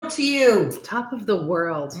to you. Top of the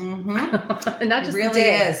world. Mm-hmm. And not just It really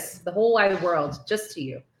today, is. the whole wide world, just to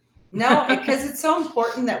you. No, because it's so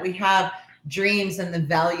important that we have dreams and the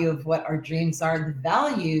value of what our dreams are, the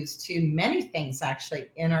values to many things actually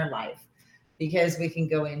in our life, because we can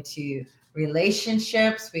go into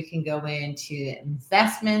relationships, we can go into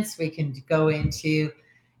investments, we can go into,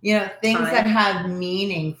 things Time. that have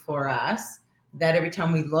meaning for us, that every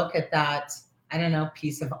time we look at that, I don't know,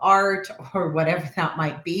 piece of art or whatever that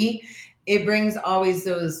might be, it brings always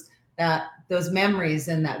those memories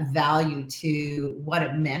and that value to what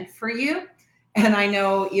it meant for you. And I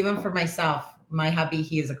know even for myself, my hubby,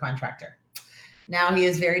 he is a contractor. Now he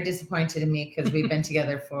is very disappointed in me because we've been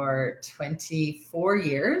together for 24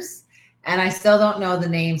 years and I still don't know the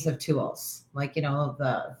names of tools, like,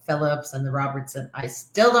 the Phillips and the Robertson. I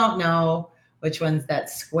still don't know which one's that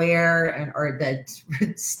square or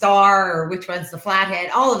the star, or which one's the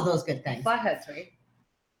flathead, all of those good things. Flatheads, right?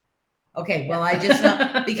 Okay, well, I just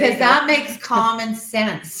know, because that makes common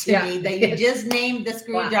sense to me, that you just named the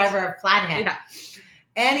screwdriver a flathead. Yeah.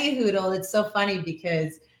 Any hoodle, it's so funny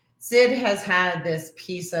because Sid has had this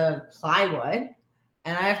piece of plywood,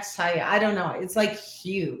 and I have to tell you, I don't know, it's like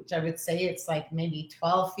huge. I would say it's like maybe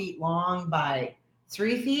 12 feet long by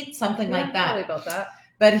 3 feet, something like that. Probably about that.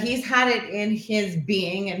 But he's had it in his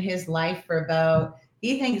being and his life for about,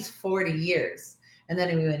 he thinks, 40 years. And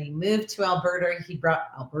then when he moved to Alberta, he brought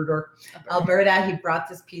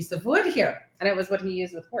this piece of wood here. And it was what he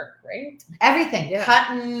used with work, right? Everything,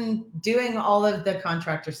 cutting, doing all of the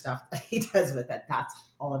contractor stuff that he does with it. That's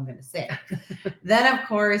all I'm going to say. Then, of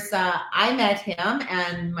course, I met him,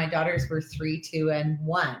 and my daughters were 3, 2, and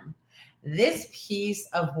 1. This piece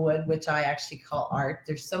of wood, which I actually call art,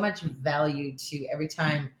 there's so much value to every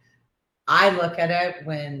time I look at it.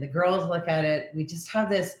 When the girls look at it, we just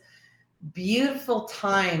have this beautiful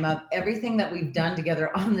time of everything that we've done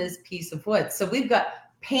together on this piece of wood. So we've got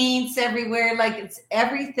paints everywhere, like it's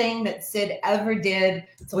everything that Sid ever did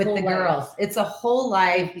with the girls. It's a whole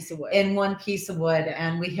life piece of wood in one piece of wood.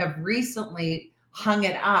 And we have recently hung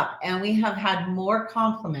it up, and we have had more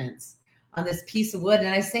compliments on this piece of wood. And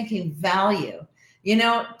I was thinking value,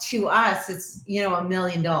 to us, it's, $1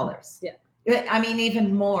 million. Yeah. I mean,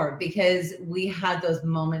 even more, because we had those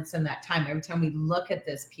moments in that time. Every time we look at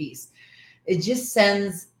this piece, it just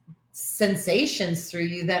sends sensations through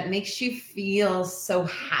you that makes you feel so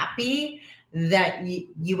happy that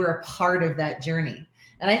you were a part of that journey.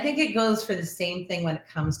 And I think it goes for the same thing when it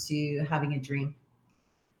comes to having a dream,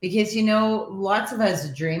 because, lots of us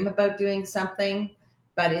dream about doing something,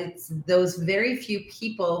 but it's those very few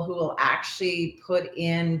people who will actually put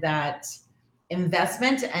in that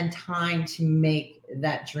investment and time to make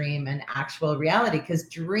that dream an actual reality, because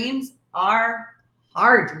dreams are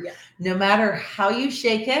hard. Yeah. No matter how you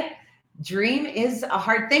shake it, dream is a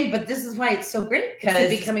hard thing, but this is why it's so great, because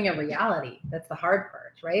it's becoming a reality. That's the hard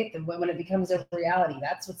part, right? When it becomes a reality,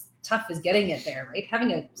 that's what's tough, is getting it there, right?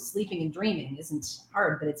 Having a sleeping and dreaming isn't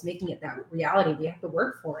hard, but it's making it that reality. We have to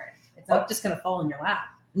work for it. It's not just going to fall in your lap.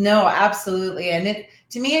 No, absolutely. And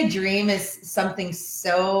to me, a dream is something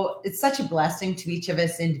it's such a blessing to each of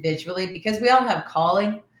us individually, because we all have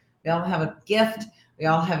calling, we all have a gift, we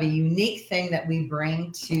all have a unique thing that we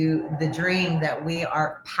bring to the dream that we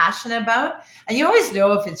are passionate about. And you always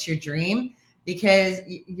know if it's your dream, because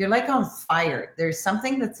you're like on fire. There's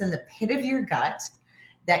something that's in the pit of your gut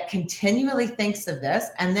that continually thinks of this,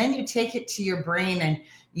 and then you take it to your brain and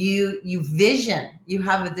you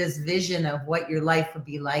have this vision of what your life would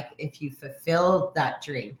be like if you fulfilled that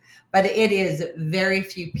dream. But it is very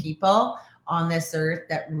few people on this earth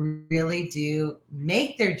that really do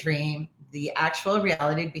make their dream the actual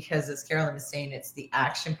reality, because, as Carolyn was saying, it's the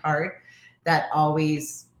action part that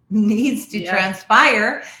always needs to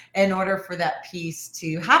transpire in order for that piece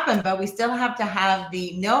to happen. But we still have to have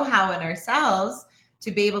the know-how in ourselves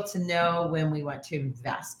to be able to know when we want to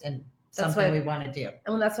invest in something we want to do.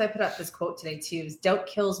 And that's why I put up this quote today too, is doubt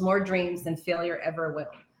kills more dreams than failure ever will.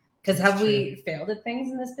 Because have we failed at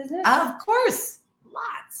things in this business? Of course.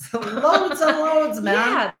 Lots. Loads and loads, man.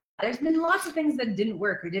 Yeah. There's been lots of things that didn't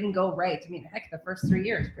work or didn't go right. I mean, heck, the first 3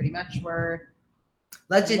 years pretty much were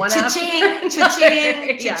cha-ching,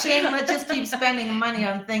 cha-ching, cha-ching. Let's just keep spending money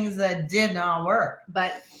on things that did not work.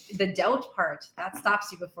 But the doubt part, that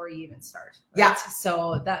stops you before you even start. Right? Yeah.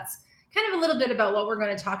 So that's kind of a little bit about what we're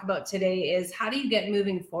going to talk about today, is how do you get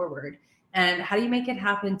moving forward and how do you make it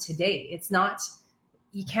happen today? It's not,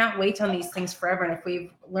 you can't wait on these things forever. And if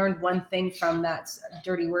we've learned one thing from that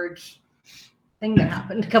dirty word thing that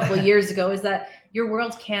happened a couple of years ago, is that your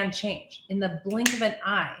world can change in the blink of an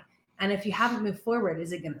eye. And if you haven't moved forward,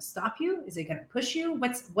 is it going to stop you? Is it going to push you?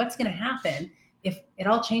 What's going to happen if it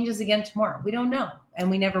all changes again tomorrow? We don't know, and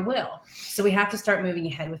we never will. So we have to start moving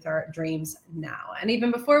ahead with our dreams now. And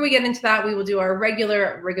even before we get into that, we will do our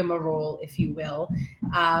regular rigmarole, if you will,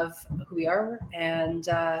 of who we are and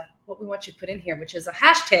what we want you to put in here, which is a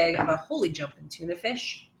hashtag of a holy jumping tuna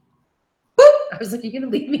fish. I was like, you're going to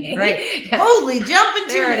leave me. Right. Yeah. Holy jumping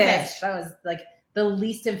tuna There it fish. is. That was like the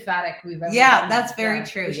least emphatic we've ever Yeah, done. that's very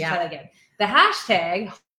true. We should Yeah. try that again. The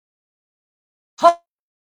hashtag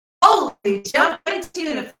Holy jumping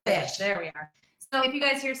tuna fish. There we are. So if you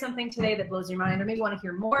guys hear something today that blows your mind or maybe want to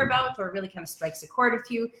hear more about or really kind of strikes a chord with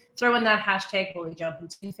you, throw in that hashtag holy jumping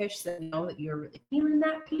tuna fish so we know that you're really feeling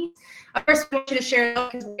that piece. First, I want you to share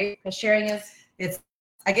it because sharing is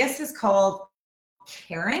I guess it's called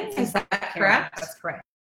caring. Is that correct? That's correct.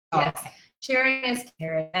 Oh, Yes. okay. Sharing is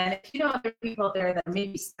caring. And if you know other people out there that are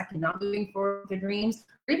maybe stuck and not moving forward with their dreams,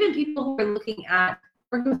 or even people who are looking at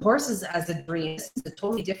working with horses as a dream, this is a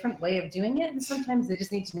totally different way of doing it. And sometimes they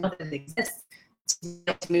just need to know that it exists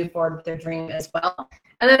to move forward with their dream as well.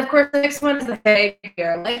 And then, of course, the next one is the tag. We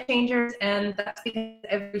are life changers. And that's because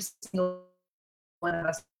every single one of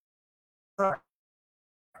us are.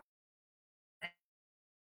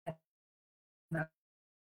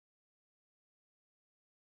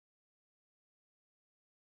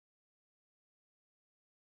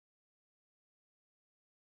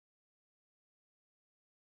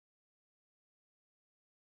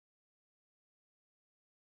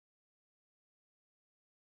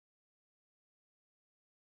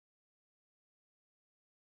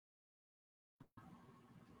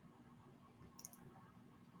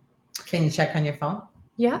 Can you check on your phone?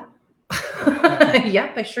 Yeah.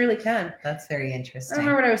 Yep, I surely can. That's very I interesting. don't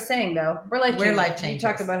remember what I was saying though. We're life changers. You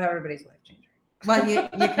talked about how everybody's life changer. Well,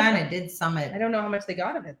 you kind of did sum I it. don't know how much they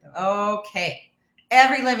got of it though. Okay.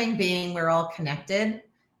 Every living being, we're all connected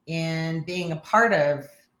in being a part of,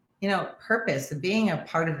 purpose of being a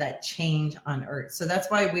part of that change on earth. So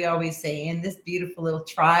that's why we always say in this beautiful little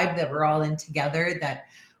tribe that we're all in together, that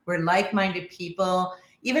we're like-minded people.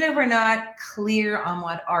 Even if we're not clear on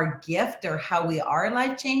what our gift or how we are a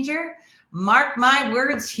life changer, mark my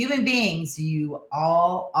words, human beings, you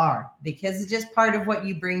all are, because it's just part of what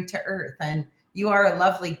you bring to earth. And you are a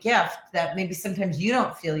lovely gift that maybe sometimes you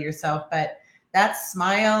don't feel yourself, but that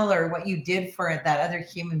smile or what you did for that other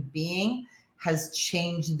human being has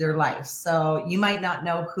changed their life. So you might not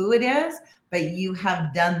know who it is, but you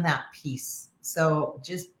have done that piece. So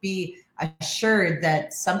just be assured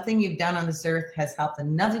that something you've done on this earth has helped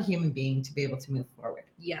another human being to be able to move forward.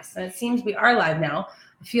 Yes, and it seems we are live now.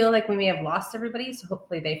 I feel like we may have lost everybody, so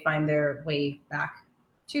hopefully they find their way back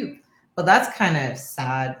too. Well, that's kind of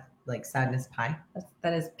sad, like sadness pie.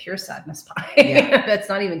 That is pure sadness pie. Yeah. That's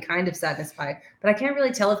not even kind of sadness pie. But I can't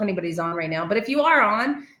really tell if anybody's on right now. But if you are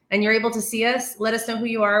on and you're able to see us, let us know who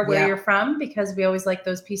you are, where you're from, because we always like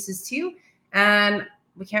those pieces too. And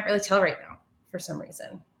we can't really tell right now for some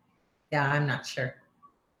reason. Yeah, I'm not sure.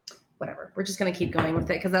 Whatever. We're just going to keep going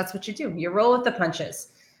with it because that's what you do. You roll with the punches.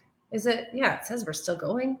 Is it? Yeah, it says we're still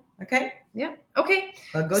going. Okay. Yeah. Okay.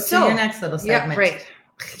 Well, go to your next little segment. Yeah, right.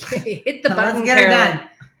 Hit the button. Let's get her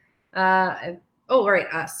done. All right,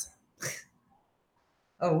 us.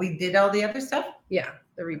 Oh, we did all the other stuff? Yeah.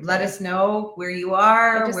 The replay. Let us know where you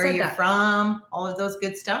are, where you're from, all of those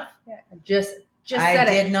good stuff. Yeah. Just I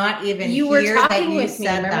did not even you hear were talking that you with me.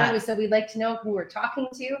 said Remember that. we said we'd like to know who we're talking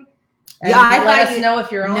to. Yeah, I let thought us know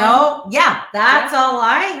if you're on. No, yeah, that's all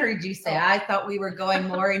I heard you say. I thought we were going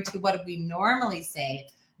more into what we normally say,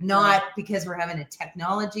 not because we're having a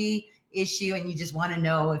technology issue and you just want to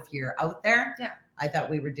know if you're out there. Yeah. I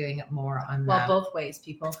thought we were doing it more on Well, both ways,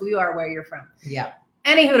 people. Who you are, where you're from. Yeah.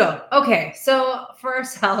 Anywho, okay. So for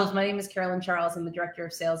ourselves, my name is Carolyn Charles. I'm the Director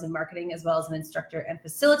of Sales and Marketing, as well as an instructor and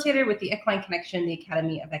facilitator with the Equine Connection, the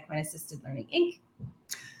Academy of Equine Assisted Learning, Inc.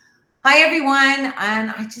 Hi, everyone. And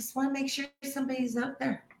I just want to make sure somebody's out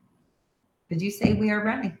there. Did you say we are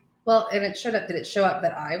running? Well, and it showed up. Did it show up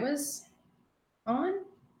that I was on?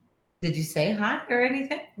 Did you say hi or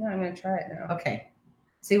anything? No, I'm going to try it now. Okay.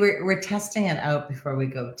 See, we're testing it out before we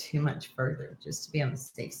go too much further, just to be on the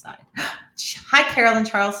safe side. Hi, Carolyn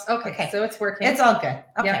Charles. Okay, so it's working. It's all good.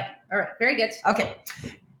 Okay. Yeah. All right. Very good. Okay.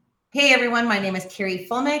 Hey, everyone. My name is Carrie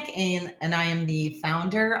Fulmick, and I am the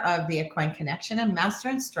founder of the Equine Connection and master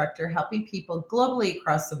instructor, helping people globally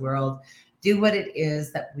across the world do what it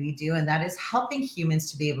is that we do, and that is helping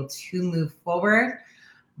humans to be able to move forward.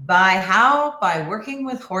 By working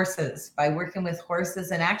with horses,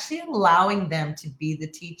 and actually allowing them to be the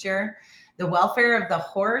teacher. The welfare of the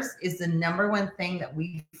horse is the number one thing that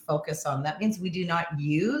we focus on. That means we do not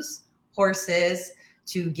use horses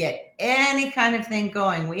to get any kind of thing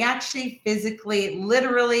going. We actually physically,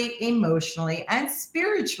 literally, emotionally, and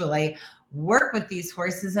spiritually work with these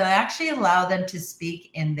horses and actually allow them to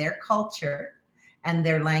speak in their culture and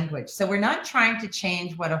their language. So we're not trying to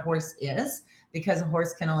change what a horse is, because a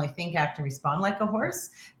horse can only think, act, and respond like a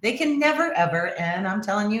horse. They can never, ever, and I'm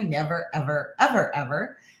telling you, never, ever, ever,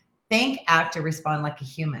 ever think, act, or respond like a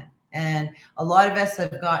human. And a lot of us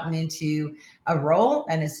have gotten into a role,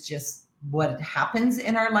 and it's just what happens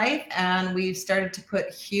in our life. And we've started to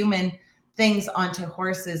put human things onto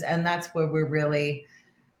horses. And that's where we're really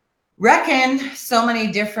reckon so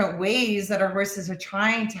many different ways that our horses are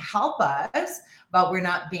trying to help us, but we're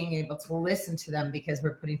not being able to listen to them because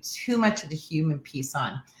we're putting too much of the human piece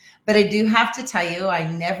on. But I do have to tell you, I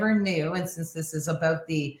never knew, and since this is about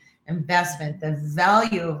the investment, the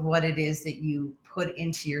value of what it is that you put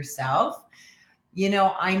into yourself, you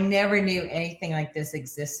know, I never knew anything like this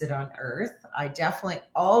existed on earth. I definitely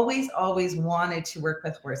always wanted to work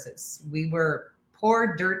with horses. We were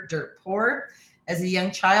poor, dirt poor. As a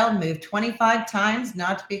young child, moved 25 times,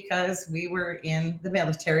 not because we were in the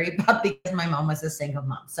military, but because my mom was a single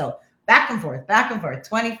mom. So back and forth,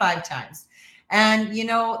 25 times. And, you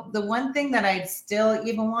know, the one thing that I'd still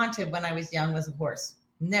even wanted when I was young was a horse.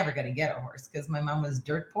 Never going to get a horse because my mom was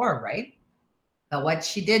dirt poor, right? But what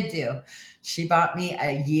she did do, she bought me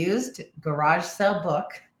a used garage sale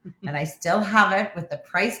book, and I still have it with the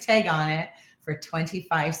price tag on it for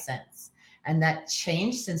 25 cents. And that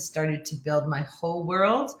changed and started to build my whole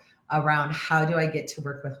world around how do I get to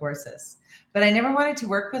work with horses. But I never wanted to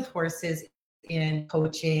work with horses in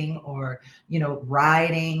coaching or, you know,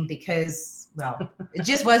 riding because, well, it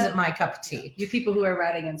just wasn't my cup of tea. You people who are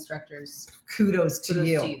riding instructors, kudos to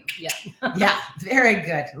you. Yeah. Yeah, very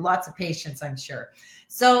good. Lots of patience, I'm sure.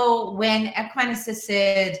 So when equine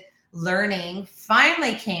assisted learning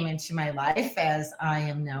finally came into my life, as I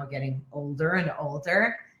am now getting older and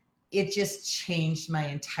older, it just changed my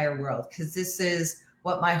entire world, because this is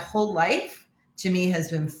what my whole life to me has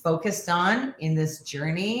been focused on in this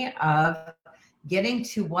journey of getting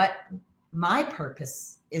to what my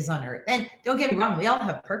purpose is on earth. And don't get me wrong, we all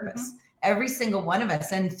have purpose, every single one of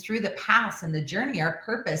us. And through the past and the journey, our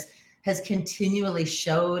purpose has continually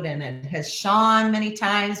showed, and it has shone many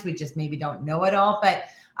times. We just maybe don't know it all. But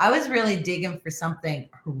I was really digging for something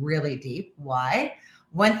really deep. Why?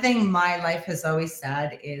 One thing my life has always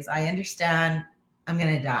said is I understand I'm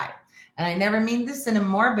going to die. And I never mean this in a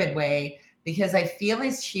morbid way, because I feel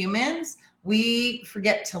as humans, we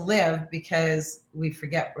forget to live because we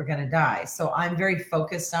forget we're going to die. So I'm very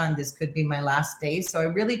focused on this could be my last day. So I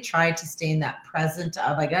really try to stay in that present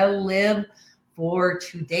of I got to live for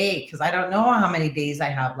today, because I don't know how many days I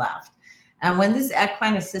have left. And when this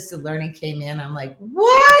equine assisted learning came in, I'm like,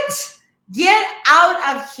 what? Get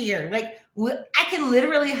out of here. Like, I can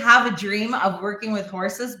literally have a dream of working with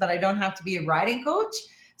horses, but I don't have to be a riding coach.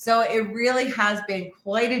 So it really has been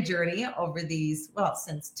quite a journey over these, well,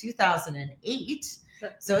 since 2008.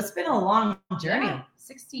 So it's been a long journey. Yeah,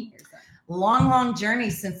 16 years. Long journey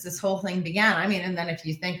since this whole thing began. I mean, and then if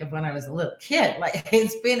you think of when I was a little kid, like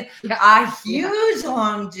it's been a huge,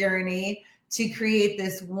 long journey to create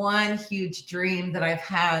this one huge dream that I've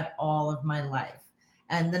had all of my life.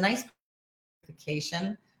 And the nice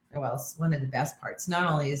vacation, well, it's one of the best parts.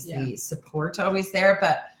 Not only is the support always there,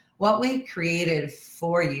 but what we created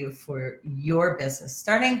for you, for your business,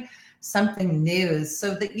 starting something new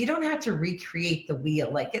so that you don't have to recreate the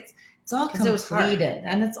wheel. Like it's all completed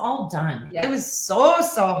and it's all done. Yeah. It was so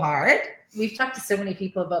hard. We've talked to so many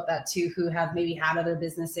people about that too, who have maybe had other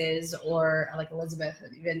businesses, or like Elizabeth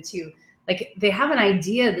even too. Like they have an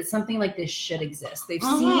idea that something like this should exist. They've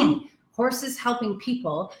seen horses helping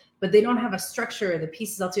people, but they don't have a structure or the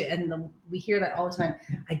pieces all to it. And we hear that all the time.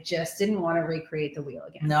 I just didn't want to recreate the wheel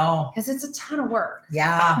again. No. Because it's a ton of work.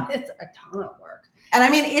 Yeah. It's a ton of work. And I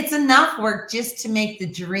mean, it's enough work just to make the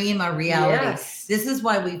dream a reality. Yes. This is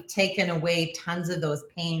why we've taken away tons of those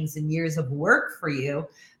pains and years of work for you,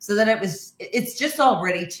 so that it's just all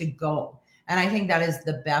ready to go. And I think that is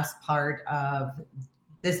the best part of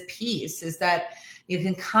this piece, is that you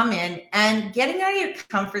can come in, and getting out of your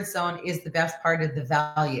comfort zone is the best part of the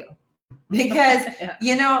value, because,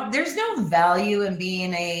 you know, there's no value in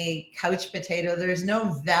being a couch potato. There's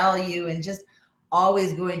no value in just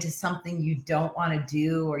always going to something you don't want to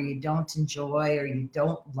do, or you don't enjoy, or you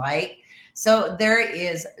don't like. So there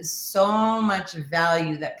is so much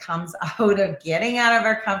value that comes out of getting out of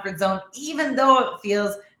our comfort zone, even though it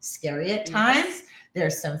feels scary at times.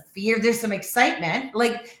 There's some fear, there's some excitement.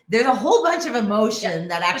 Like there's a whole bunch of emotion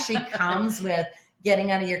that actually comes with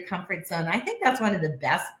getting out of your comfort zone. I think that's one of the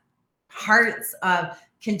best parts of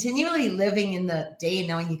continually living in the day,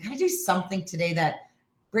 knowing you got to do something today that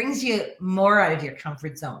brings you more out of your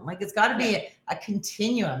comfort zone. Like it's got to be a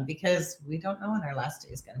continuum, because we don't know when our last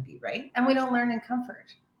day is going to be, right? And we don't learn in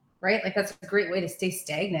comfort, right? Like that's a great way to stay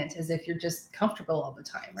stagnant, as if you're just comfortable all the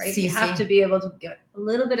time, right? You have to be able to get a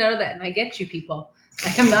little bit out of that. And I get you, people.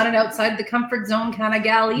 I am not an outside the comfort zone kind of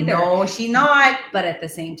gal either. No, she not. But at the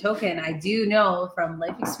same token, I do know from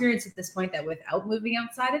life experience at this point that without moving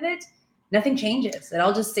outside of it, nothing changes. It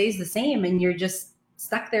all just stays the same, and you're just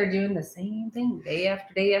stuck there doing the same thing day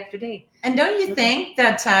after day after day. And don't you think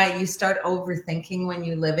that you start overthinking when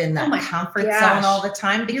you live in that comfort zone all the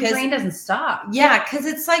time? Because your brain doesn't stop. Yeah, because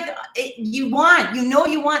it's like you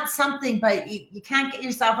want something, but you can't get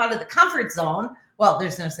yourself out of the comfort zone. Well,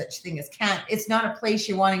 there's no such thing as can't. It's not a place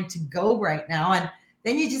you're wanting to go right now. And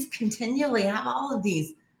then you just continually have all of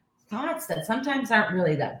these thoughts that sometimes aren't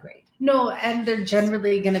really that great. No, and they're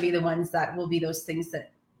generally going to be the ones that will be those things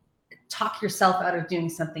that talk yourself out of doing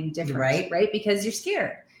something different, right? Because you're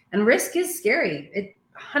scared, and risk is scary. It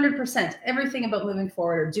 100%. Everything about moving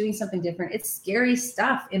forward or doing something different, it's scary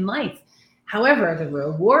stuff in life. However, the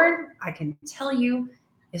reward, I can tell you,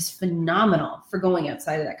 is phenomenal for going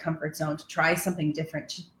outside of that comfort zone to try something different,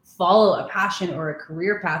 to follow a passion or a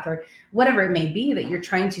career path or whatever it may be that you're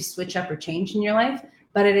trying to switch up or change in your life.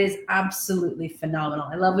 But it is absolutely phenomenal.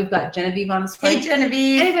 I love, we've got Genevieve on this point. Hey,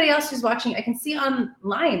 Genevieve. Anybody else who's watching, I can see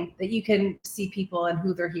online that you can see people and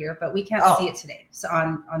who they're here, but we can't see it today. So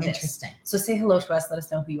on Interesting. This. So say hello to us. Let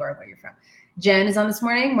us know who you are and where you're from. Jen is on this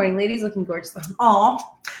morning. Morning, ladies. Looking gorgeous. Oh,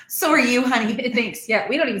 so are you, honey. Thanks. Yeah,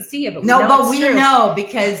 we don't even see you, but we know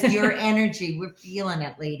because your energy, we're feeling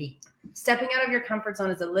it, lady. Stepping out of your comfort zone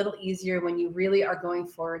is a little easier when you really are going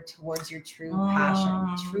forward towards your true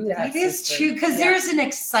passion. It is true, because there's an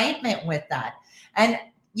excitement with that. And,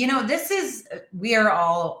 we are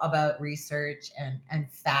all about research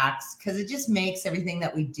and facts, because it just makes everything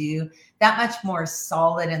that we do that much more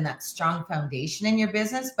solid and that strong foundation in your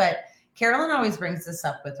business. But Carolyn always brings this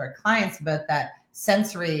up with our clients about that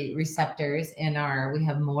sensory receptors we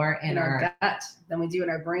have more in our gut than we do in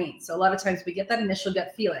our brain. So a lot of times we get that initial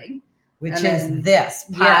gut feeling, which is this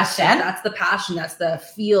passion. Yes, that's the passion. That's the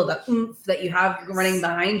feel, the oomph that you have running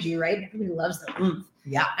behind you, right? Everybody loves the oomph.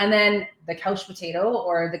 Yeah. And then the couch potato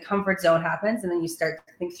or the comfort zone happens, and then you start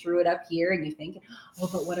to think through it up here, and you think, oh,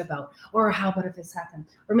 but what about? Or how about if this happened?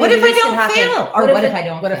 Or maybe what if I don't fail? Or what if I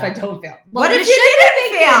don't fail? What if I don't fail? What if you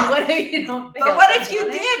didn't fail? What if you don't fail? But what if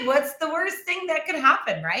you did? What's the worst thing that could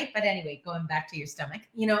happen, right? But anyway, going back to your stomach.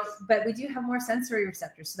 But we do have more sensory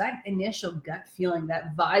receptors. So that initial gut feeling,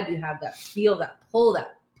 that vibe you have, that feel, that pull,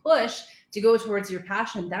 that push to go towards your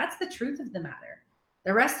passion, that's the truth of the matter.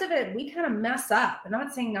 The rest of it, we kind of mess up. I'm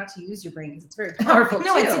not saying not to use your brain, because it's very powerful.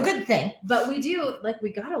 No, it's a good thing. But we do,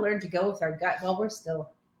 we got to learn to go with our gut. Well, we're still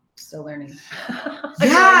learning.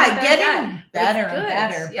 Yeah, getting better and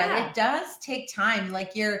better. Yeah. But it does take time.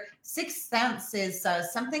 Like your sixth sense is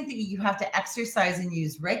something that you have to exercise and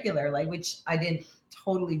use regularly, which I didn't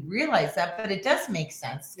totally realize that, but it does make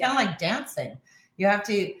sense. It's kind of like dancing. You have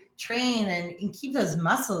to train and keep those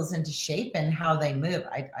muscles into shape and how they move.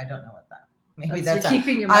 I don't know what that. Maybe that's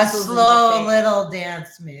keeping your muscles a slow little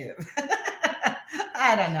dance move.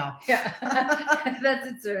 I don't know. Yeah,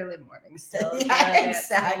 it's early morning still. Yeah,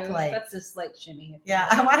 exactly. That's a slight shimmy. Yeah,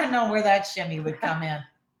 I want to know where that shimmy would come in.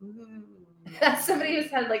 That's somebody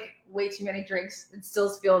who's had way too many drinks and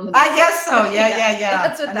still's feeling the. I guess so. Yeah.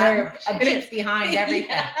 That's what they're a bit behind everything.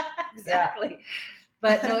 Yeah, exactly. Yeah.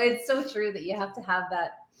 But no, it's so true that you have to have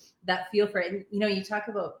that feel for it. And, you talk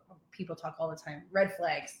about, people talk all the time, red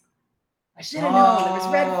flags. I should have known. There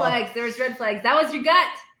was red flags. There was red flags. That was your gut.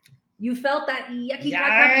 You felt that yucky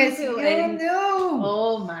poo-poo. And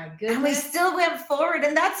oh my goodness. And we still went forward,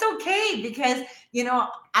 and that's okay, because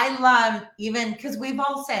I love, even because we've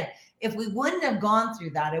all said, if we wouldn't have gone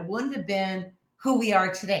through that, it wouldn't have been who we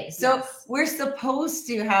are today. So we're supposed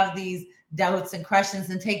to have these doubts and questions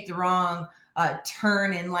and take the wrong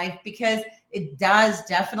turn in life, because it does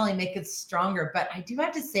definitely make us stronger. But I do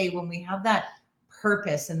have to say, when we have that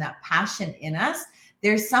purpose and that passion in us,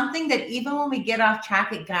 there's something that even when we get off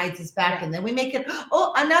track, it guides us back, and then we make it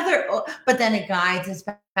but then it guides us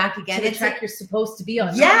back again. To the track you're supposed to be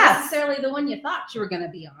on. Yes. Not necessarily the one you thought you were going to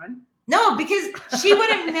be on. No, because she would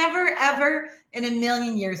have never, ever in a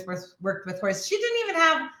million years worked with horses. She didn't even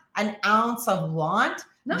have an ounce of want,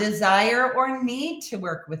 desire, or need to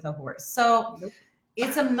work with a horse. So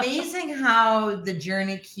it's amazing how the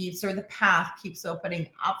journey the path keeps opening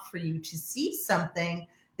up for you to see something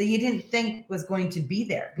that you didn't think was going to be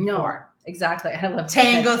there before. No, exactly. I love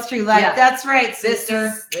tango through life. Yeah. That's right,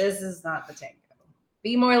 sister. This is not the tango.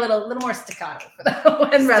 Be more a little more staccato for that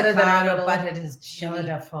one rather than a little. But it is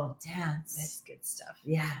beautiful dance. It's good stuff.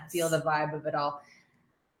 Yeah, Feel the vibe of it all.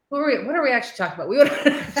 What are we actually talking about? We would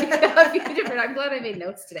a few different. I'm glad I made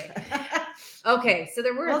notes today. Okay, so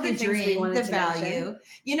there were a few things we wanted to value. mention.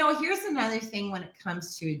 You know, here's another thing when it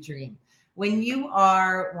comes to a dream. When you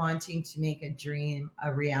are wanting to make a dream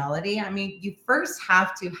a reality, I mean, you first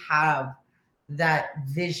have to have that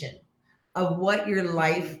vision of what your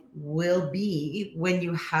life will be when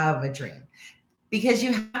you have a dream, because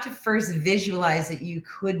you have to first visualize that you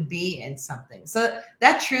could be in something. So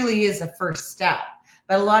that truly is a first step.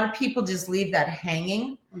 But a lot of people just leave that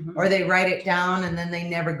hanging, or they write it down and then they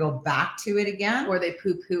never go back to it again. Or they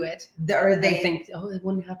poo-poo it. Or they think, oh, it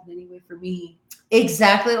wouldn't happen anyway for me.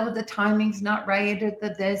 Exactly. Oh, the timing's not right, or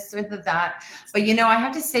the this or the that. But, you know, I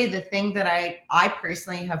have to say the thing that I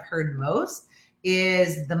personally have heard most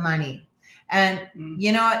is the money. And,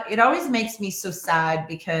 you know, it always makes me so sad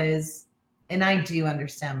because, and I do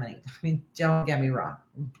understand money. I mean, don't get me wrong.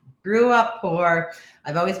 Grew up poor.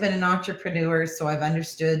 I've always been an entrepreneur, so I've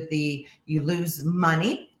understood you lose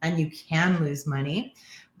money and you can lose money.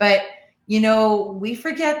 But, you know, we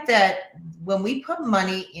forget that when we put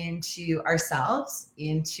money into ourselves,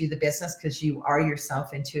 into the business, because you are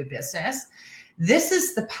yourself into a business, this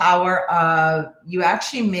is the power of you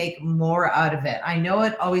actually make more out of it. I know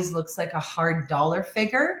it always looks like a hard dollar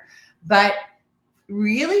figure, but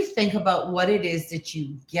really think about what it is that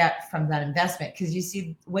you get from that investment. Because you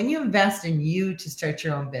see, when you invest in you to start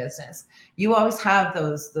your own business, you always have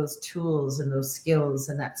those tools and those skills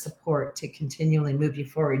and that support to continually move you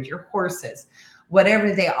forward. Your horses,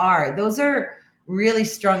 whatever they are, those are really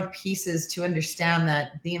strong pieces to understand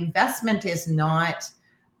that the investment is not,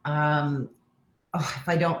 if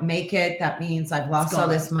I don't make it, that means I've lost all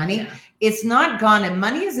this money. Yeah. It's not gone. And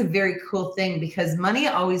money is a very cool thing because money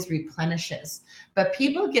always replenishes. But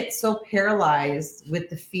people get so paralyzed with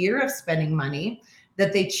the fear of spending money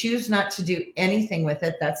that they choose not to do anything with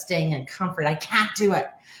it. That's staying in comfort. I can't do it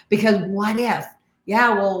because what if?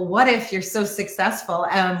 Yeah, well, what if you're so successful?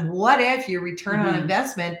 And what if your return on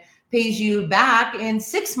investment pays you back in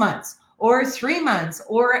 6 months? Or 3 months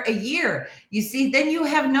or a year? You see, then you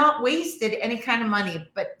have not wasted any kind of money.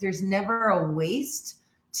 But there's never a waste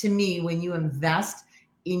to me when you invest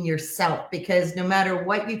in yourself, because no matter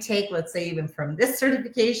what you take, let's say even from this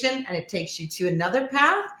certification, and it takes you to another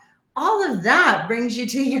path, all of that brings you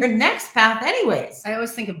to your next path anyways. I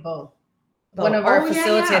always think of Bo. One of our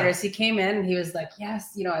facilitators, he came in and he was like,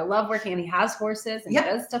 yes, you know, I love working, and he has horses and he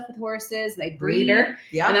does stuff with horses and they breed and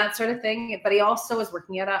that sort of thing. But he also was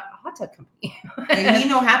working at a hot tub company and he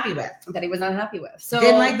not happy with that he was unhappy with. So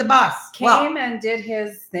didn't like the boss. Came and did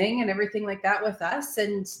his thing and everything like that with us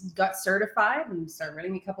and got certified and started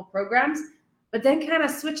running a couple programs, but then kind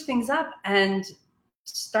of switched things up and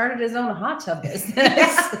started his own hot tub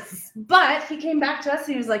business. But he came back to us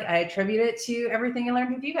and he was like, I attribute it to everything I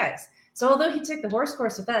learned with you guys. So although he took the horse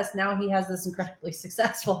course with us, now he has this incredibly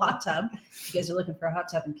successful hot tub. If you guys are looking for a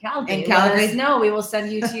hot tub in Calgary, no, we will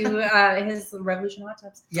send you to his Revolution Hot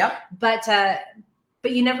Tubs. Yep. But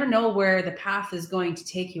you never know where the path is going to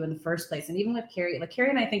take you in the first place. And even with Carrie, like Carrie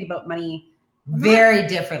and I think about money very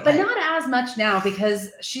differently, but not as much now because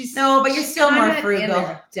she's but you're still more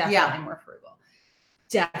frugal. Definitely more frugal.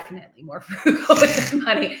 Definitely more frugal with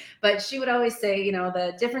money. But she would always say, you know,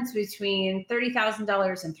 the difference between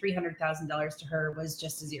 $30,000 and $300,000 to her was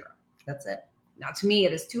just a zero. That's it. Now to me,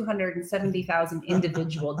 it is $270,000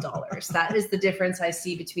 individual dollars. That is the difference I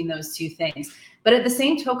see between those two things. But at the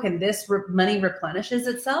same token, this money replenishes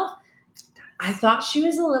itself. I thought she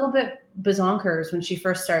was a little bit bazonkers when she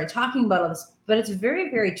first started talking about all this, but it's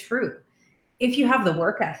very, very true. If you have the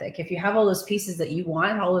work ethic, if you have all those pieces that you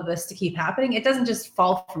want all of this to keep happening, it doesn't just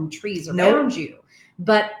fall from trees around you,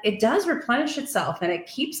 but it does replenish itself, and it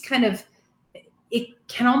keeps it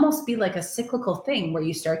can almost be like a cyclical thing where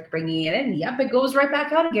you start bringing it in. Yep, it goes right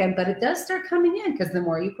back out again, but it does start coming in because the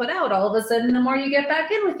more you put out, all of a sudden, the more you get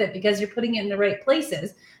back in with it because you're putting it in the right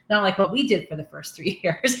places. Not like what we did for the first 3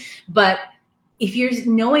 years, but if you're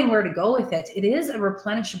knowing where to go with it, it is a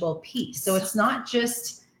replenishable piece. So it's not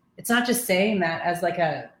just saying that as like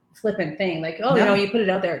a flippant thing, like, oh, no, you put it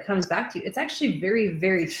out there, it comes back to you. It's actually very,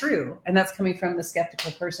 very true. And that's coming from the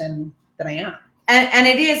skeptical person that I am. And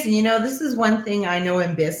it is. And, you know, this is one thing I know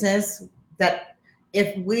in business, that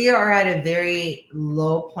if we are at a very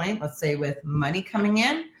low point, let's say with money coming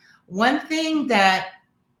in, one thing that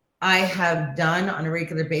I have done on a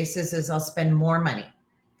regular basis is I'll spend more money.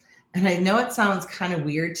 And I know it sounds kind of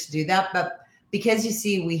weird to do that, but because you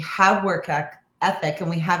see, we have work ethic and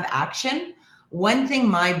we have action. One thing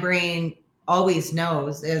my brain always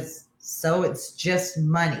knows is so it's just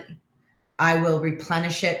money. I will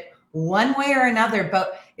replenish it one way or another.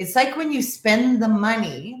 But it's like when you spend the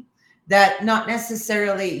money that not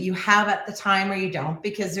necessarily you have at the time or you don't,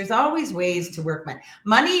 because there's always ways to work money.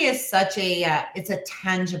 Money is such a, it's a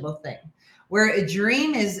tangible thing, where a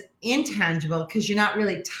dream is intangible because you're not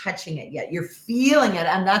really touching it yet. You're feeling it.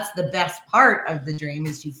 And that's the best part of the dream,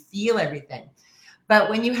 is you feel everything. But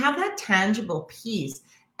when you have that tangible piece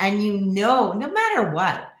and you know, no matter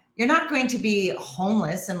what, you're not going to be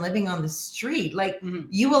homeless and living on the street. Like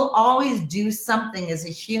you will always do something as a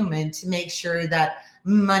human to make sure that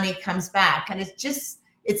money comes back. And it's just,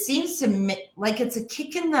 it seems to me like it's a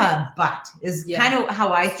kick in the butt is kind of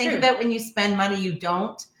how I think of it. When you spend money you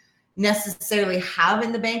don't necessarily have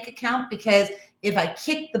in the bank account, because if I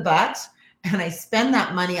kick the butt and I spend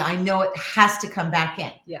that money, I know it has to come back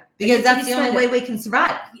in. Yeah. Because that's the only way we can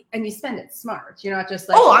survive. And you spend it smart. You're not just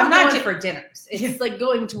like, I'm not going for dinners. It's like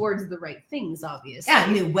going towards the right things, obviously.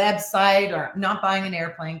 Yeah, new website, or not buying an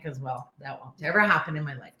airplane, because, well, that won't ever happen in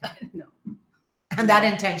my lifetime. No. And that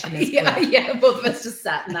intention is clear. Yeah, both of us just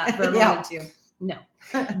sat in that for a moment too. No.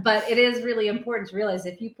 But it is really important to realize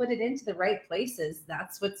if you put it into the right places,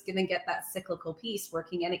 that's what's going to get that cyclical piece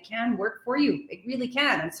working, and it can work for you. It really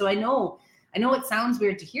can. And so I know it sounds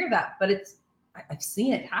weird to hear that, but I've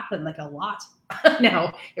seen it happen like a lot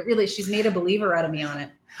now. It really, she's made a believer out of me on it.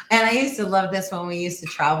 And I used to love this when we used to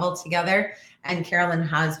travel together, and Carolyn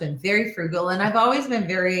has been very frugal, and I've always been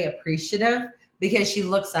very appreciative because she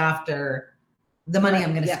looks after the money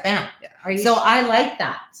I'm going to spend. Yeah. So I like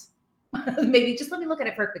that. Maybe just let me look at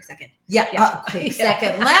it for a quick second. A quick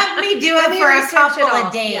second. Let me do it for a couple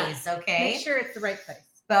of days. Okay. Make sure it's the right place.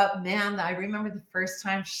 But man, I remember the first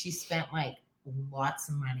time she spent like lots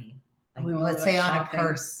of money, like, let's say on a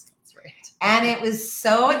purse. That's right. And it was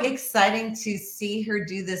so exciting to see her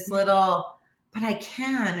do this little, but I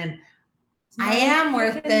can, and I am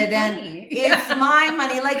worth it, and it's my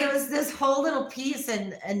money. Like, it was this whole little piece,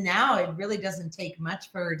 and now it really doesn't take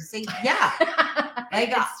much for her to say, yeah,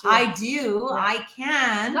 like I do, I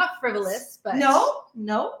can. Not frivolous, but no,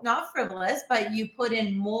 not frivolous, but you put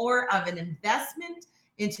in more of an investment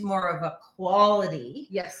into more of a quality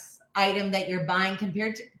item that you're buying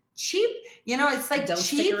compared to cheap. It's like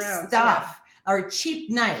cheap stuff or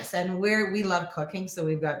cheap knives, and we love cooking, so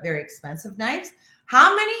we've got very expensive knives.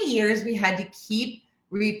 How many years we had to keep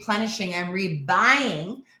replenishing and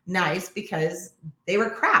rebuying knives because they were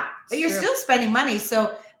crap, but you're still spending money.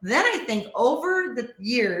 So then I think over the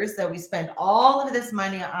years that we spent all of this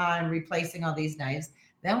money on replacing all these knives,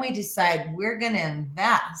 then we decide we're going to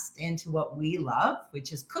invest into what we love,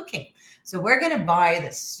 which is cooking. So we're going to buy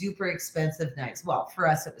the super expensive knives. Well, for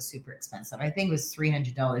us, it was super expensive. I think it was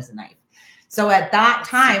 $300 a knife. So at that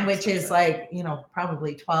time, which is like,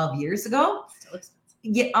 probably 12 years ago. Still expensive.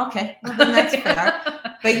 Yeah. Okay. Well, then that's fair.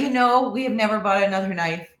 But we have never bought another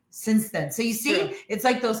knife since then. So you see, it's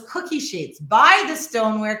like those cookie sheets. Buy the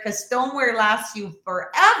stoneware, because stoneware lasts you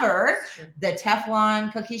forever. The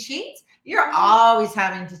Teflon cookie sheets, you're always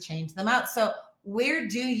having to change them out. So where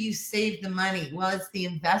do you save the money? Well, it's the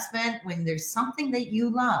investment when there's something that you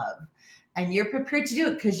love and you're prepared to do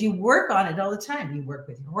it because you work on it all the time. You work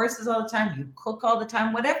with your horses all the time. You cook all the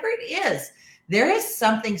time, whatever it is. There is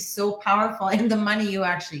something so powerful in the money you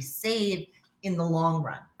actually save in the long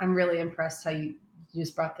run. I'm really impressed how you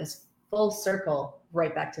just brought this full circle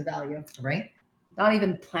right back to value. Right? Not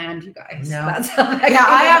even planned, you guys. No. That's how that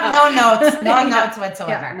I have no notes. No notes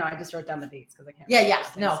whatsoever. Yeah, no, I just wrote down the dates because I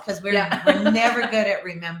can't. No, because we're never good at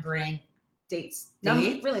remembering dates.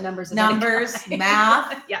 Really numbers,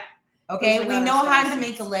 math. Yeah. Okay, we know how to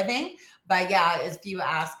make a living. But if you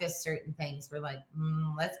ask us certain things, we're like,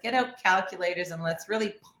 let's get out calculators and let's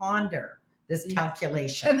really ponder this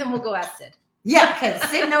calculation. And then we'll go ask Sid. Yeah, because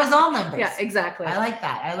Sid knows all numbers. Yeah, exactly. I like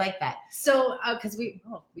that. So, because we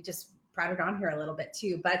just prattled on here a little bit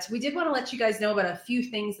too, but we did want to let you guys know about a few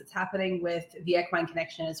things that's happening with the Equine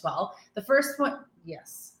Connection as well. The first one,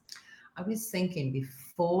 I was thinking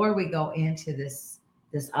before we go into this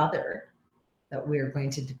other that we're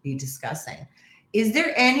going to be discussing. Is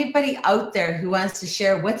there anybody out there who wants to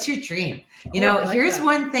share what's your dream? Here's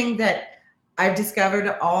one thing that I've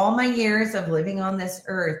discovered all my years of living on this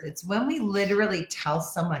earth. It's when we literally tell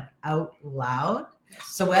someone out loud.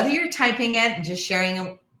 So whether you're typing it and just sharing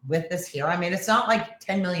it with us here, I mean, it's not like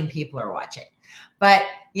 10 million people are watching, but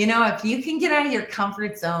if you can get out of your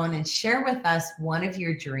comfort zone and share with us one of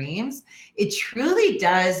your dreams, it truly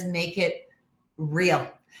does make it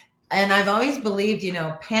real. And I've always believed,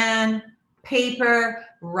 pen, paper,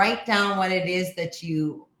 write down what it is that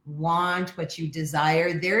you want, what you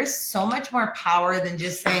desire, there's so much more power than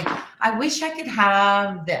just saying, I wish I could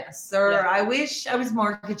have this, or I wish I was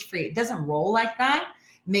mortgage free. It doesn't roll like that.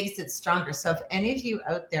 It makes it stronger. So if any of you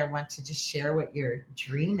out there want to just share what your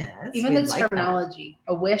dream is, even the terminology,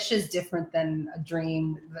 a wish is different than a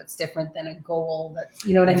dream. That's different than a goal. That's,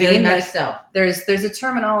 you know what I mean? Like, so there's a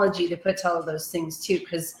terminology to put to all of those things too.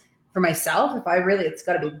 Because for myself, if I really, it's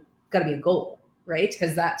got to be a goal, right?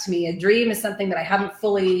 Because that, to me, a dream is something that I haven't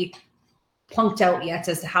fully plunked out yet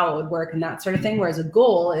as to how it would work and that sort of thing. Whereas a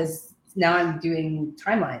goal is, now I'm doing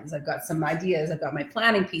timelines. I've got some ideas. I've got my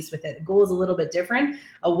planning piece with it. A goal is a little bit different.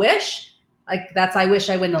 A wish, like that's, I wish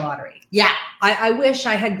I win the lottery. Yeah. I wish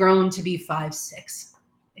I had grown to be 5'6".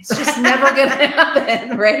 It's just never going to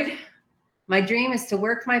happen, right? My dream is to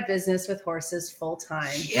work my business with horses full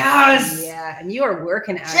time. Yes. Yeah. And you are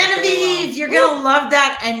working at Genevieve, you're going to love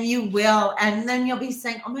that. And you will. And then you'll be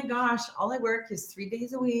saying, oh my gosh, all I work is 3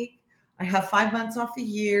 days a week. I have 5 months off a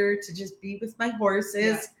year to just be with my horses.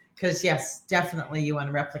 Yeah. Because yes, definitely you want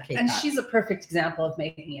to replicate and that. She's a perfect example of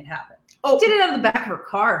making it happen. Oh, did it out of the back of her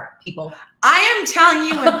car, people. I am telling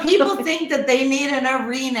you, when people think that they need an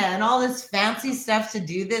arena and all this fancy stuff to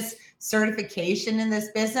do this certification in this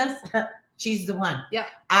business, she's the one. Yeah.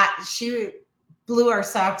 She blew our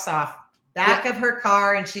socks off. Back of her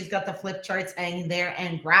car, and she's got the flip charts hanging there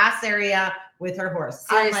and grass area with her horse.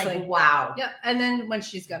 Seriously. I'm like, wow. Yeah. And then when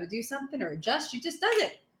she's got to do something or adjust, she just does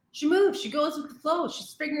it. She moves, she goes with the flow.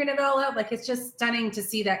 She's figuring it all out. Like, it's just stunning to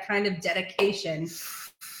see that kind of dedication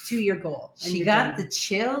to your goal. She got the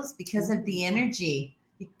chills because of the energy.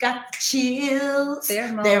 You got the chills.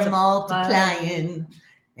 They're multiplying.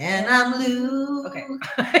 And I'm loose. Okay.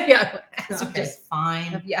 Yeah. It's just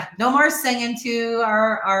fine. Yeah. No more singing to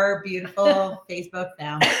our beautiful Facebook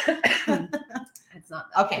family. It's not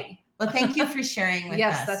okay. Well, thank you for sharing with us.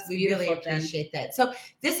 Yes, that's we beautiful. Really appreciate that. So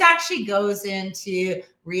this actually goes into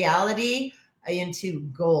reality, into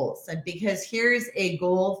goals. And because here's a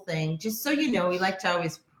goal thing, just so you know, we like to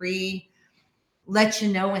always let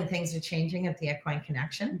you know when things are changing at the Equine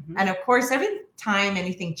Connection. Mm-hmm. And of course, every time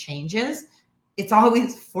anything changes, it's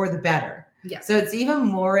always for the better. Yeah. So it's even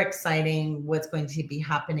more exciting what's going to be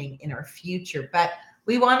happening in our future. But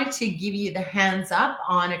we wanted to give you the hands up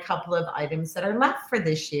on a couple of items that are left for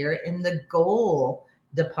this year in the goal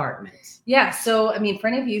department. Yeah. So, I mean, for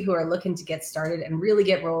any of you who are looking to get started and really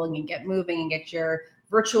get rolling and get moving and get your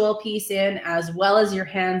virtual piece in, as well as your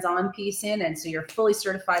hands-on piece in, and so you're fully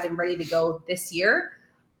certified and ready to go this year,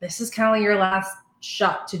 this is kind of your last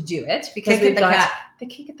shot to do it, because we've got the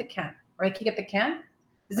kick at the can, right? Kick at the can.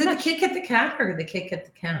 Is it the kick at the can or the kick at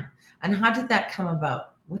the can? And how did that come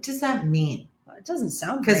about? What does that mean? It doesn't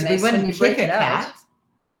sound because we wouldn't kick a cat.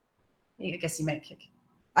 I guess you might kick.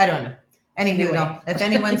 I don't know. Anyway, if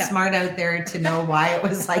anyone's smart out there to know why it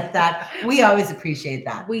was like that, we always appreciate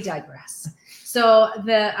that. We digress. So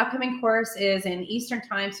the upcoming course is in Eastern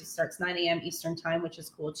time. So it starts 9 a.m. Eastern time, which is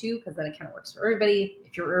cool too, because then it kind of works for everybody.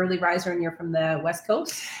 If you're an early riser and you're from the West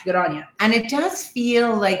Coast, good on you. And it does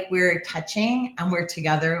feel like we're touching and we're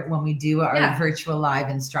together when we do our virtual live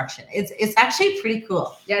instruction. It's actually pretty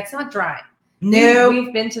cool. Yeah, it's not dry. No.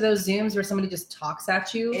 We've been to those Zooms where somebody just talks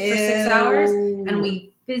at you for 6 hours and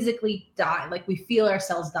we physically die. Like, we feel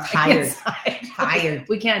ourselves dying. Tired.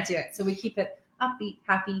 We can't do it. So we keep it upbeat,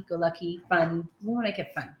 happy, go lucky, fun. We want to make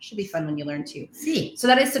it fun. It should be fun when you learn too. See. So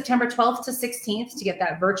that is September 12th to 16th to get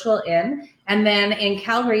that virtual in. And then in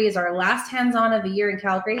Calgary is our last hands-on of the year in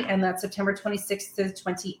Calgary. And that's September 26th to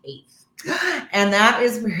 28th. And that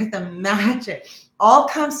is where the magic all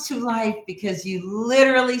comes to life, because you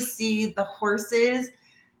literally see the horses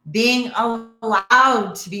being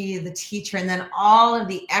allowed to be the teacher, and then all of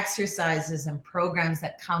the exercises and programs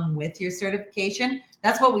that come with your certification.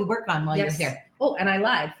 That's what we work on while you're here. Oh, and I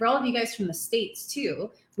lied. For all of you guys from the States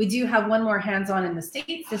too, we do have one more hands-on in the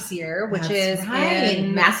States this year, which is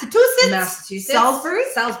in Massachusetts.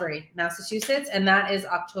 Salisbury, Massachusetts. And that is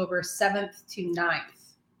October 7th to 9th.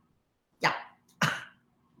 Yeah. I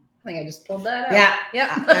think I just pulled that out.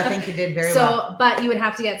 Yeah. I think you did very well. But you would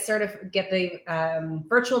have to get the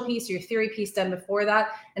virtual piece or your theory piece done before that.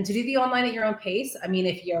 And to do the online at your own pace, I mean,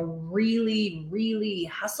 if you really, really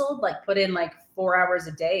hustled, like put in like 4 hours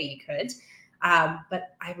a day, you could.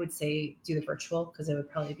 But I would say do the virtual, because it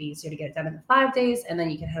would probably be easier to get it done in the 5 days. And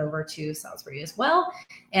then you can head over to Salisbury as well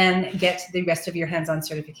and get the rest of your hands-on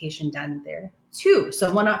certification done there too.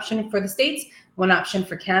 So one option for the States, one option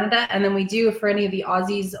for Canada. And then we do, for any of the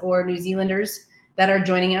Aussies or New Zealanders that are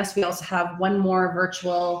joining us, we also have one more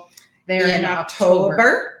virtual there in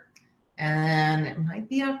October. And it might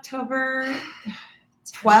be October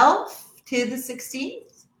 12th to the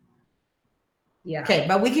 16th. Yeah. Okay,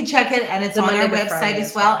 but we can check it, and it's The on our Monday to website Friday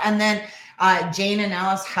as well. And then Jane and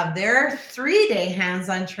Alice have their 3-day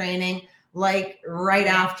hands-on training like right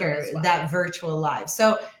after as well. that virtual live.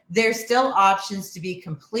 So there's still options to be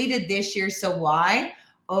completed this year. So why?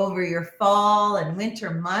 Over your fall and winter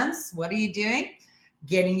months, what are you doing?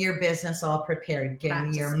 Getting your business all prepared,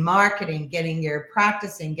 getting your marketing, getting your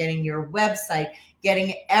practicing, getting your website,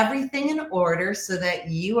 getting everything in order so that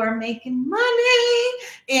you are making money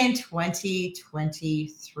in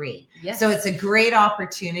 2023. Yes. So it's a great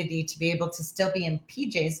opportunity to be able to still be in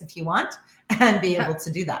PJs if you want and be able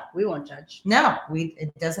to do that. We won't judge. No,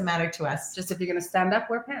 it doesn't matter to us. Just if you're going to stand up,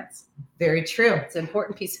 wear pants. Very true. It's an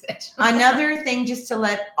important piece of it. Another thing, just to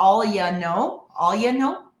let all y'all know,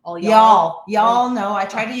 y'all know. I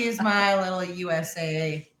try to use my little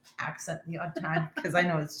USA accent the odd time because I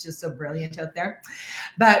know it's just so brilliant out there.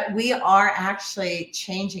 But we are actually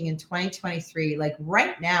changing in 2023. Like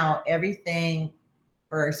right now, everything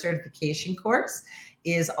for our certification course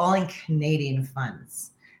is all in Canadian funds.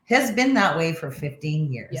 Has been that way for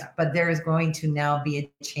 15 years, but there is going to now be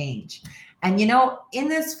a change. And you know, in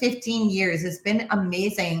this 15 years, it's been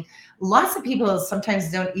amazing. Lots of people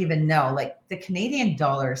sometimes don't even know, like the Canadian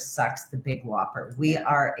dollar sucks the big whopper. We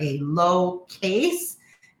are a low case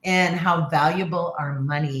in how valuable our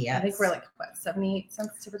money is. I think we're like, what, 78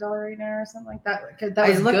 cents to the dollar right now or something like that? That I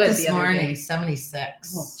was looked good this the other morning, day.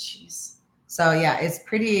 76. Oh, jeez. So yeah, it's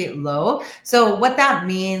pretty low. So what that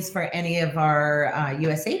means for any of our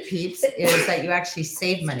USA peeps is that you actually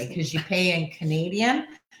save money because you pay in Canadian,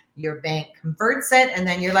 your bank converts it, and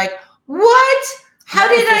then you're like, what? How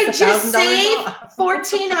did I just save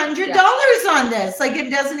 $1,400 on this? Like it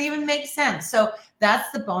doesn't even make sense. So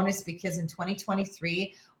that's the bonus because in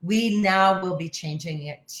 2023, we now will be changing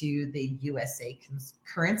it to the USA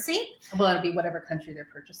currency. Well, it'll be whatever country they're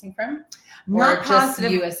purchasing from. Not or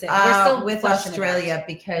positive, just USA. We're still with Australia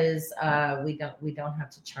because we don't have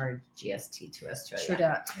to charge GST to Australia. True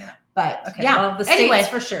that. Yeah. But okay, yeah, well, the States anyway,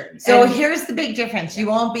 for sure. So here's the big difference. You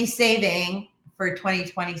won't be saving for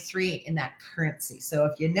 2023 in that currency. So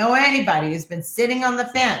if you know anybody who's been sitting on the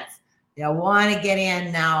fence, they'll want to get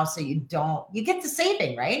in now so you get the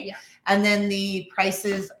saving, right? Yeah. And then the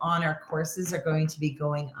prices on our courses are going to be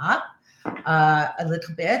going up a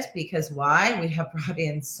little bit because why? We have brought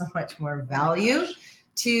in so much more value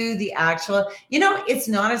to the actual, it's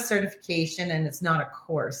not a certification and it's not a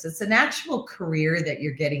course. It's an actual career that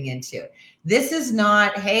you're getting into. This is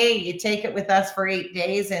not, hey, you take it with us for 8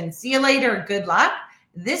 days and see you later. Good luck.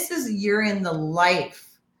 This is you're in the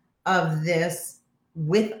life of this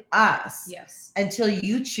with us. Yes. Until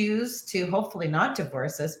you choose to hopefully not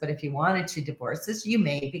divorce us. But if you wanted to divorce us, you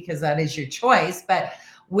may, because that is your choice. But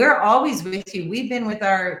we're always with you. We've been with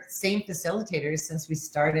our same facilitators since we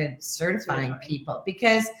started certifying people,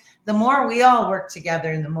 because the more we all work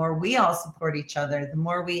together and the more we all support each other, the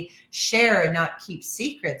more we share and not keep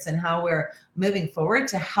secrets and how we're moving forward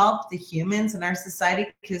to help the humans in our society,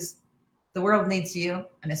 because the world needs you,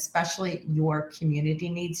 and especially your community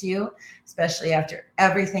needs you, especially after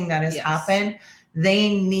everything that has happened.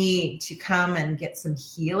 They need to come and get some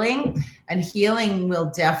healing, and healing will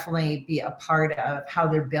definitely be a part of how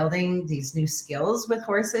they're building these new skills with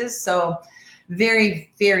horses. So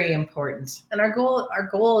very, very important. And our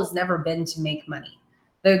goal has never been to make money.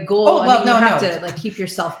 The goal, you have to keep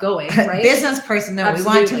yourself going, right? Business person, no,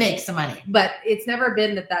 absolutely. We want to make some money. But it's never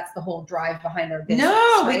been that's the whole drive behind our business.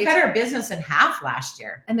 No, right? We cut our business in half last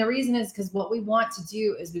year. And the reason is because what we want to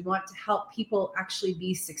do is we want to help people actually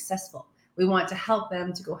be successful. We want to help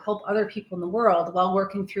them to go help other people in the world while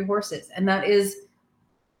working through horses. And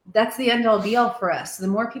that's the end all be all for us. The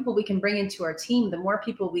more people we can bring into our team, the more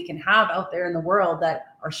people we can have out there in the world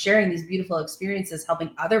that are sharing these beautiful experiences,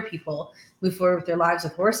 helping other people move forward with their lives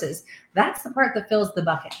with horses. That's the part that fills the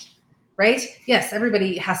bucket, right? Yes,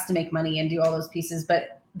 everybody has to make money and do all those pieces,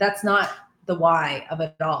 but that's not the why of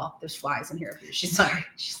it all. There's flies in here. She's not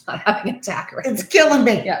having an attack. Right? It's killing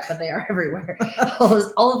me. Yeah, but they are everywhere.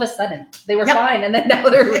 all of a sudden, they were fine, and then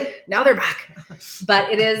now they're back.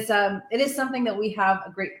 But it is something that we have a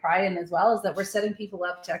great pride in as well, is that we're setting people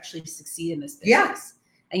up to actually succeed in this business. Yes.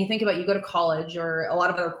 And you think about, you go to college or a lot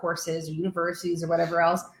of other courses or universities or whatever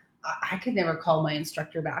else. I could never call my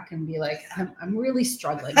instructor back and be like, I'm really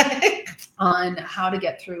struggling on how to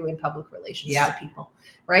get through in public relations to people,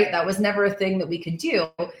 right? That was never a thing that we could do.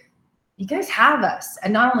 You guys have us,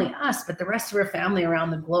 and not only us, but the rest of our family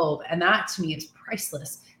around the globe. And that to me is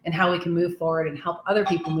priceless, and how we can move forward and help other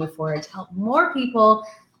people move forward to help more people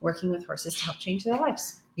working with horses to help change their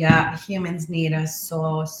lives. Yeah, humans need us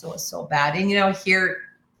so, so, so bad. And here,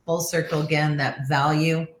 full circle again, that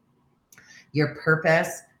value, your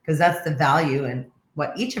purpose, because that's the value and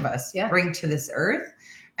what each of us bring to this earth.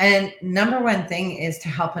 And number one thing is to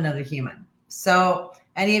help another human. So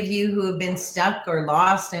any of you who have been stuck or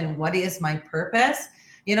lost in what is my purpose,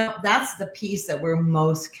 that's the piece that we're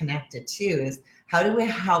most connected to, is how do we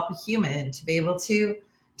help a human to be able to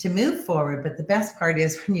move forward? But the best part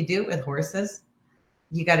is when you do it with horses,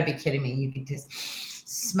 you got to be kidding me. You can just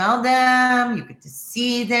smell them, you get to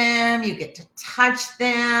see them, you get to touch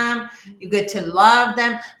them, you get to love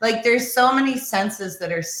them. Like there's so many senses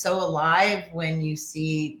that are so alive when you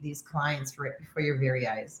see these clients right before your very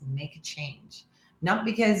eyes. Make a change. Not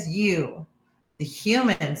because you, the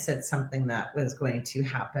human, said something that was going to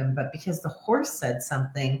happen, but because the horse said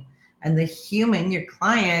something and the human, your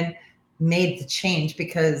client, made the change,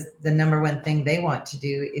 because the number one thing they want to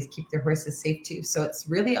do is keep their horses safe too. So it's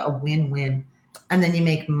really a win-win. And then you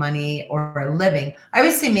make money or a living. I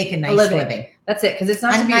always say make a nice living. That's it. Because it's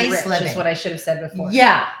not to be rich, is what I should have said before.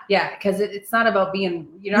 Yeah. Yeah. Because it's not about being,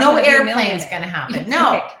 no airplane's going to happen.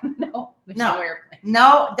 No. No airplane.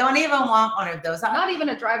 No, don't even want one of those. Not even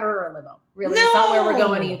a driver or a limo. Really, it's not where we're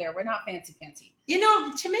going either. We're not fancy.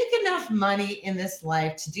 To make enough money in this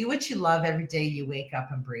life, to do what you love every day you wake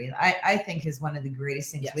up and breathe, I think is one of the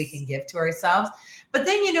greatest things we can give to ourselves. But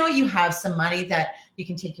then, you have some money that you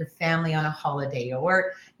can take your family on a holiday,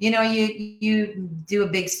 or, you do a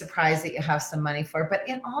big surprise that you have some money for. But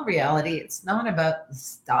in all reality, it's not about the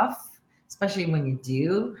stuff, especially when you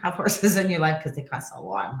do have horses in your life, because they cost a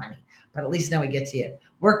lot of money. But at least now we get to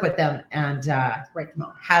work with them and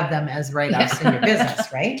have them as write-offs in your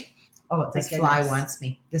business, right? Oh, this fly wants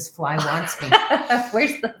me. This fly wants me.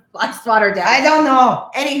 Where's the fly swatter down? I don't know.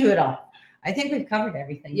 Any hoodle. I think we've covered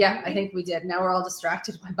everything. Yeah, I think we did. Now we're all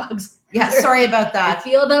distracted by bugs. Yeah, sorry about that. I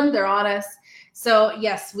feel them. They're on us. So,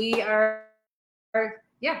 yes, we are.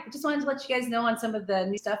 Yeah, I just wanted to let you guys know on some of the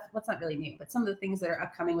new stuff. What's not really new, but some of the things that are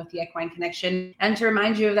upcoming with the Equine Connection. And to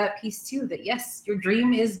remind you of that piece too, that yes, your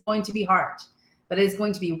dream is going to be hard, but it is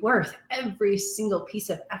going to be worth every single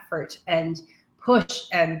piece of effort and push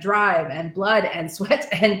and drive and blood and sweat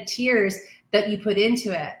and tears that you put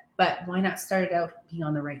into it. But why not start it out being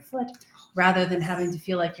on the right foot rather than having to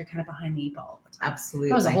feel like you're kind of behind the 8 ball? Absolutely.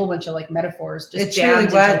 That was a whole bunch of metaphors just jammed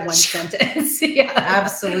into one sentence. Yeah.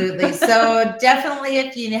 Absolutely. So definitely,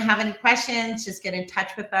 if you have any questions, just get in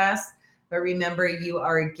touch with us. But remember, you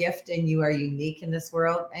are a gift and you are unique in this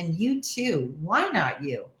world. And you too, why not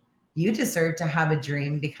you? You deserve to have a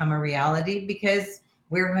dream become a reality, because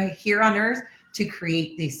we're here on earth to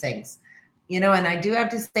create these things. And I do have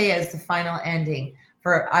to say, as the final ending,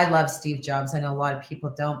 I love Steve Jobs. I know a lot of people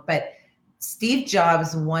don't, but Steve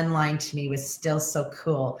Jobs' one line to me was still so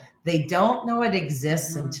cool. They don't know it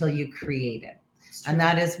exists until you create it. And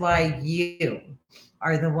that is why you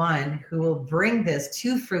are the one who will bring this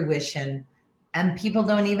to fruition. And people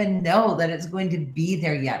don't even know that it's going to be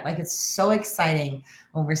there yet. Like, it's so exciting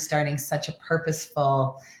when we're starting such a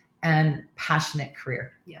purposeful and passionate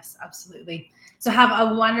career. Yes, absolutely. So have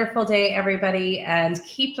a wonderful day, everybody, and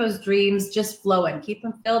keep those dreams just flowing. Keep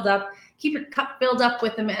them filled up. Keep your cup filled up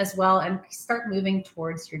with them as well, and start moving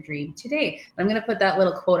towards your dream today. I'm going to put that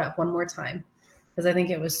little quote up one more time because I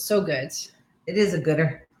think it was so good. It is a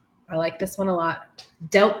gooder. I like this one a lot.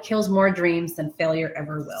 Doubt kills more dreams than failure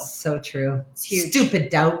ever will. So true. It's huge.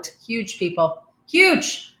 Stupid doubt. Huge, people.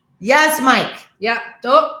 Huge. Yes, Mike. Yeah.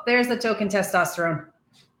 Oh, there's the token testosterone.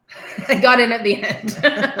 I got in at the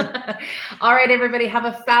end. All right, everybody. Have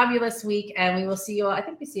a fabulous week, and we will see you all. I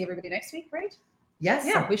think we see everybody next week, right? Yes.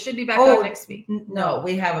 Yeah, we should be back on next week. No,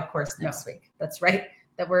 we have a course next week. That's right.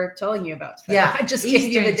 That we're telling you about. Yeah. I just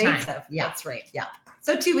gave you the dates of. Yeah. That's right. Yeah.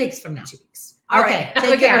 So 2 weeks from now. 2 weeks. All right. Have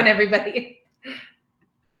a good one, everybody.